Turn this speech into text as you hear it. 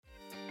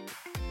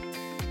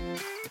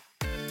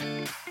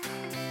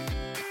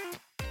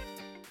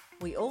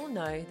We all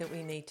know that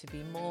we need to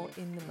be more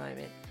in the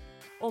moment,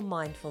 or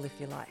mindful if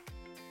you like,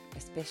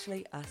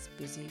 especially us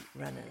busy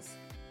runners.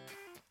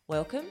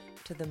 Welcome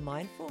to the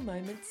Mindful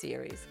Moment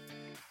series,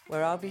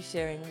 where I'll be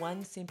sharing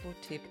one simple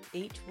tip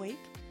each week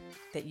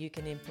that you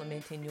can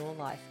implement in your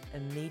life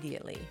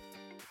immediately.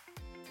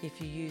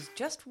 If you use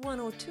just one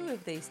or two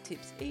of these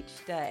tips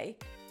each day,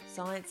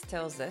 science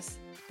tells us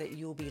that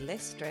you'll be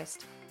less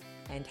stressed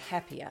and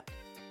happier.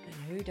 And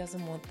who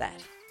doesn't want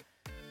that?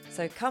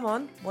 So come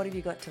on, what have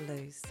you got to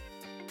lose?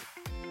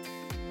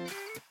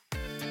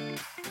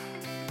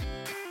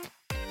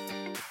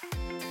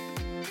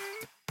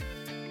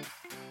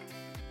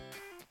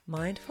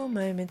 Mindful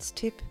Moments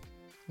tip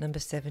number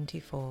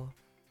 74.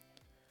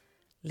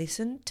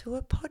 Listen to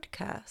a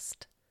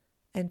podcast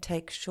and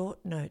take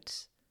short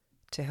notes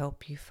to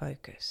help you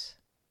focus.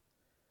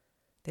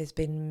 There's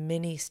been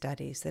many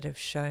studies that have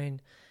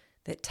shown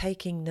that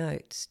taking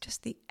notes,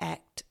 just the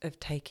act of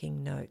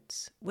taking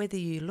notes, whether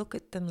you look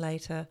at them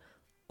later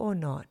or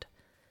not,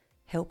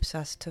 helps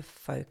us to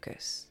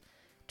focus,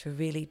 to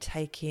really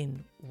take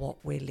in what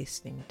we're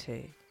listening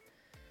to.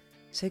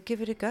 So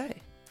give it a go.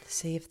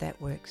 See if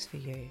that works for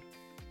you.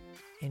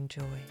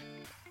 Enjoy.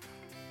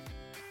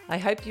 I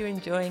hope you're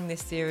enjoying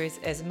this series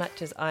as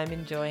much as I'm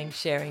enjoying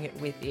sharing it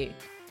with you.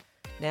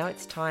 Now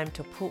it's time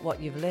to put what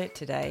you've learnt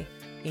today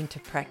into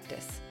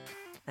practice,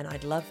 and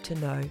I'd love to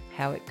know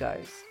how it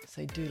goes,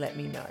 so do let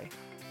me know.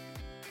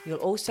 You'll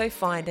also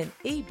find an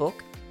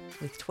ebook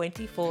with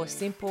 24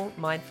 simple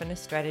mindfulness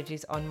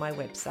strategies on my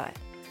website.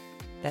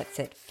 That's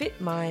at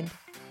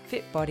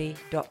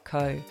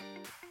fitmindfitbody.co.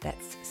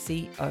 That's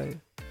C-O.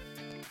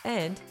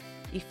 And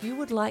if you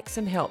would like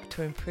some help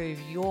to improve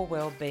your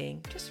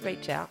well-being, just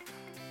reach out.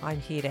 I'm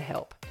here to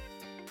help.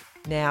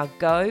 Now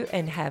go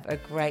and have a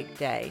great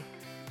day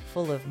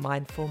full of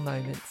mindful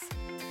moments.